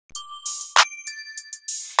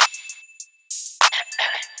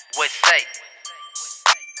West side.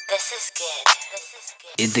 This is good.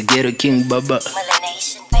 It's the Ghetto King Baba. Mula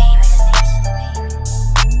Nation, baby.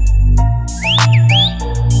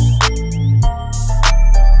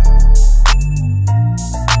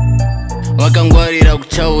 Wakangwarira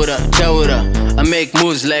kuchaura I make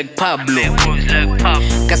moves like Pablo.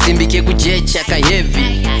 Kasimbike kujecha ka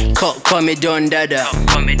heavy. Call me Don Dada.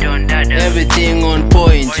 Everything on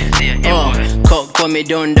point. Call me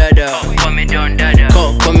Don Dada. Call me Don Dada.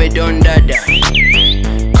 Call me Don Dada.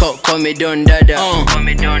 Call me Don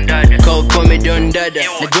Dada.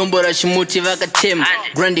 Na jombo ra shimuti vakatemba.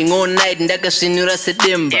 Grinding all night ndakasvinura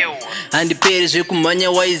sedemba. Handiperi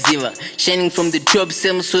zvekumhanya waiziva. Shining from the top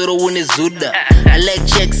semusoro une zuda. I like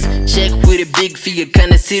checks, check with a big figure.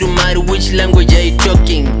 Kana siru mari, which language are you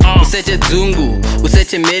talking? Usete dzungu,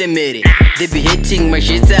 usete mere mere. They be hating,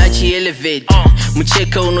 mashita achi elevate.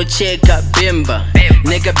 Mucheka unocheka, bemba.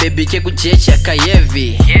 Neka baby kekujecha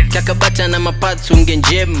kayevi. Kakabata na mapatsu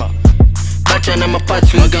ngenjema. Bata na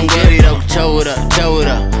mapatsu wakangwarira kuchaura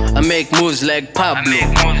I make moves like Pablo.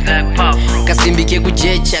 Kasimbike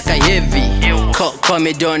kujecha ka heavy. Call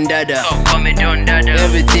me Don Dada.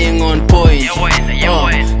 Everything on point.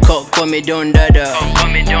 Call me Don Dada. Call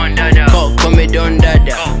me Don Dada. Call me Don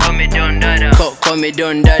Dada. Call me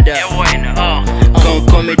Don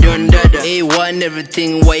Dada. A1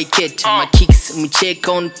 everything white. My kicks mucheka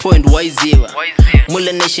on point waiziva.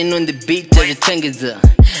 Mula Nation on the beat ajitangiza.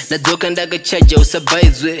 Nadoka ndakachaja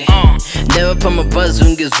usabaizwe. Never pa mabazu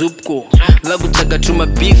ngezupko. Vakutaka tuma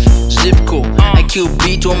beef zipko. I kill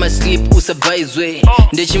beat on my sleep usabaizwe.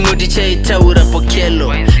 Ndechimuti chaitaura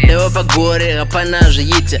pokelo. Never pa gore hapana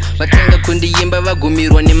zviita. Vatanga kundiyimba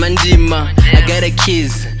vagumirwa nemandima. I got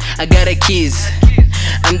a keys.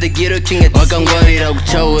 I'm the Ghetto King at wakangwarira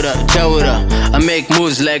kuchaura I make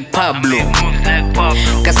moves like Pablo.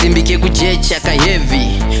 Kasimbike kujecha ka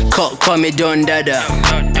heavy. Call me Don Dada.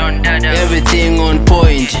 Everything on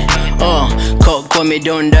point. Call me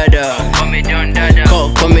Don Dada. Call me Don Dada.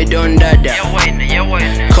 Call me Don Dada.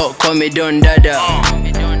 Call me Don Dada.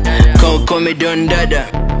 Call me Don Dada.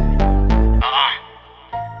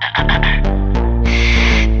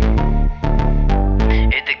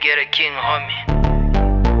 It's the Ghetto King, homie.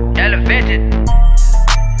 Elevated.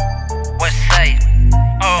 West side.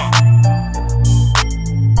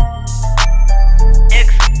 X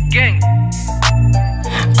gang.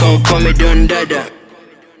 Call me Don Dada.